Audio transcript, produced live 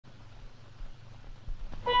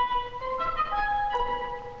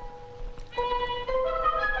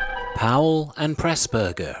Powell and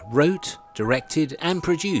Pressburger wrote, directed and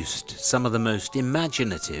produced some of the most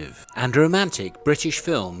imaginative and romantic British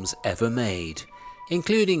films ever made,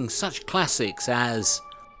 including such classics as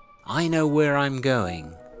I Know Where I'm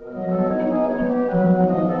Going,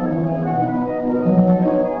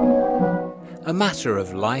 A Matter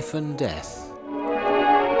of Life and Death,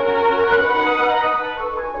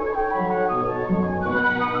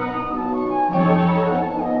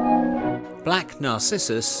 Black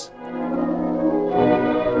Narcissus,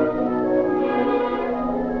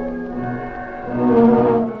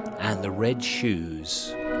 and The Red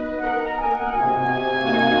Shoes.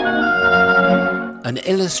 An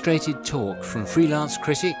illustrated talk from freelance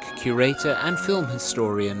critic, curator and film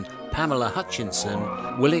historian Pamela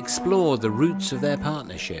Hutchinson will explore the roots of their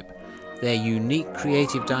partnership, their unique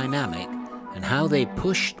creative dynamic, and how they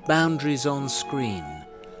pushed boundaries on screen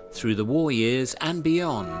through the war years and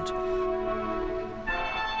beyond,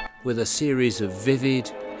 with a series of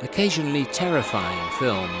vivid, occasionally terrifying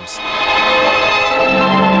films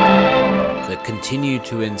that continue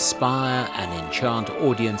to inspire and enchant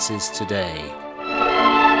audiences today.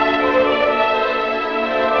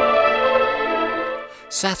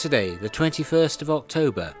 Saturday, the 21st of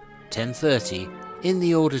October, 10:30, in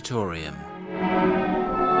the Auditorium.